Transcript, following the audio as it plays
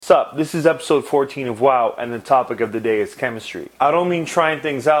up? This is episode 14 of WOW, and the topic of the day is chemistry. I don't mean trying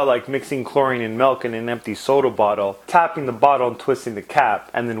things out like mixing chlorine in milk in an empty soda bottle, tapping the bottle and twisting the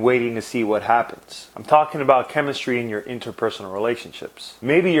cap, and then waiting to see what happens. I'm talking about chemistry in your interpersonal relationships.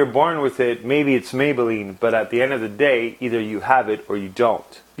 Maybe you're born with it, maybe it's Maybelline, but at the end of the day, either you have it or you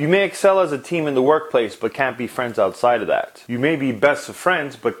don't. You may excel as a team in the workplace, but can't be friends outside of that. You may be best of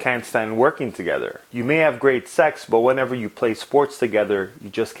friends, but can't stand working together. You may have great sex, but whenever you play sports together, you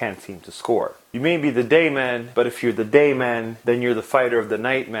just can't seem to score. You may be the day man, but if you're the day man, then you're the fighter of the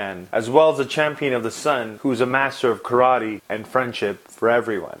night man, as well as a champion of the sun, who's a master of karate and friendship for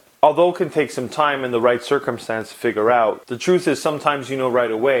everyone. Although it can take some time and the right circumstance to figure out, the truth is sometimes you know right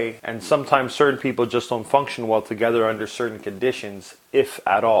away, and sometimes certain people just don't function well together under certain conditions, if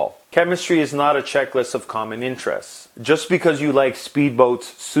at all. Chemistry is not a checklist of common interests. Just because you like speedboats,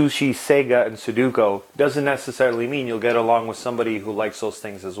 sushi, Sega, and Sudoku doesn't necessarily mean you'll get along with somebody who likes those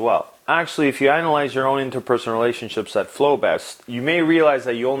things as well. Actually, if you analyze your own interpersonal relationships that flow best, you may realize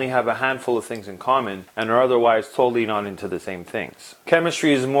that you only have a handful of things in common and are otherwise totally not into the same things.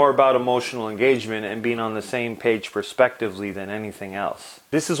 Chemistry is more about emotional engagement and being on the same page prospectively than anything else.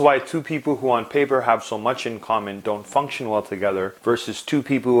 This is why two people who on paper have so much in common don't function well together versus two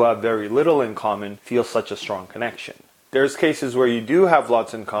people who have very little in common feel such a strong connection. There's cases where you do have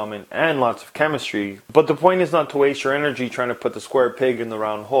lots in common and lots of chemistry, but the point is not to waste your energy trying to put the square peg in the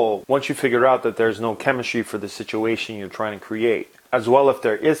round hole once you figure out that there's no chemistry for the situation you're trying to create. As well, if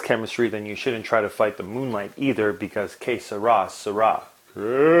there is chemistry, then you shouldn't try to fight the moonlight either, because que sera, sera.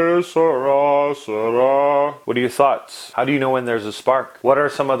 Que sera, sera. What are your thoughts? How do you know when there's a spark? What are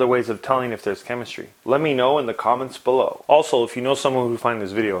some other ways of telling if there's chemistry? Let me know in the comments below. Also, if you know someone who finds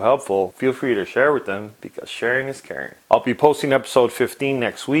this video helpful, feel free to share with them, because sharing is caring. I'll be posting episode 15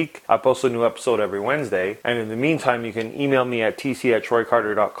 next week. I post a new episode every Wednesday. And in the meantime, you can email me at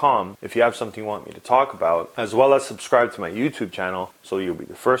tc@troycarter.com if you have something you want me to talk about, as well as subscribe to my YouTube channel so you'll be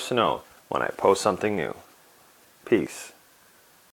the first to know when I post something new. Peace.